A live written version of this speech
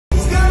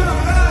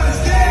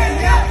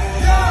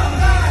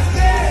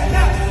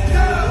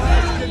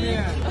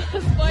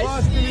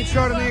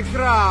черный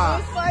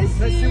краб.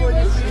 Спасибо.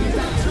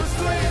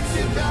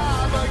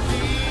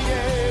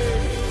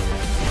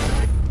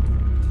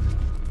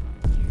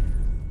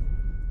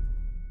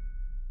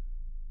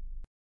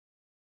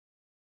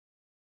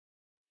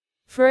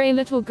 For a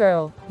little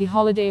girl, the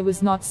holiday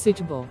was not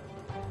suitable.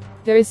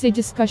 There is a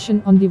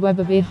discussion on the web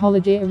of a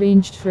holiday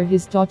arranged for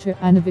his daughter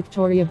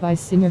alla-victoria by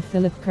singer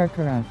Philip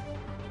Kirkorov.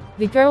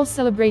 The girl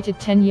celebrated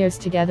 10 years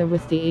together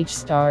with the H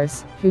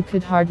stars, who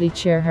could hardly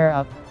cheer her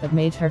up, but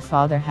made her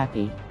father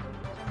happy.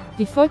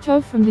 The photo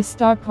from the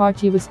star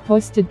party was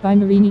posted by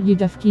Marina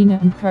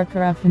Yudashkina and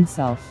Kirkorov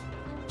himself.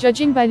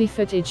 Judging by the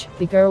footage,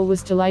 the girl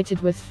was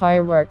delighted with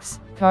fireworks,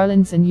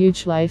 garlands and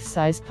huge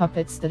life-size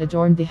puppets that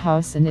adorned the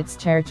house and its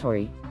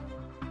territory.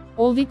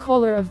 All the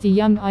color of the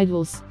young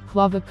idols,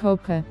 Klava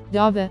Koka,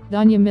 Dava,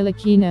 Danya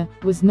Milokhin,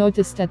 was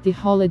noticed at the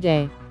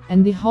holiday,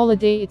 and the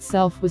holiday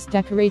itself was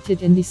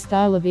decorated in the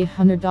style of a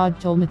adorned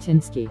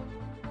Dolmatins.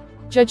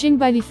 Judging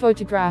by the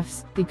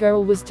photographs, the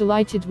girl was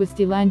delighted with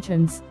the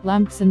lanterns,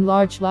 lamps and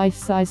large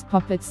life-size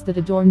puppets that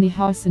adorn the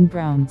house and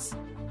grounds.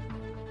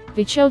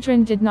 The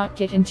children did not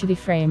get into the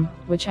frame,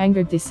 which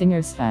angered the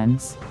singer's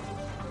fans.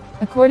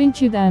 According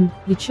to them,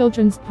 the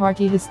children's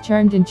party has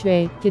turned into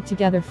a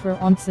get-together for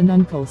aunts and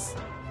uncles.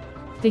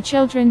 The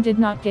children did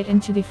not get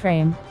into the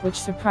frame, which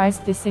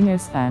surprised the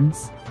singer's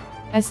fans.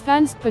 As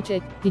fans put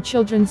it, the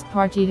children's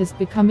party has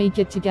become a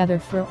get-together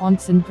for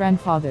aunts and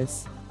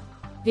grandfathers.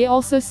 They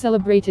also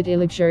celebrated a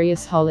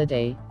luxurious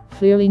holiday,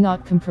 clearly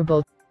not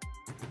comparable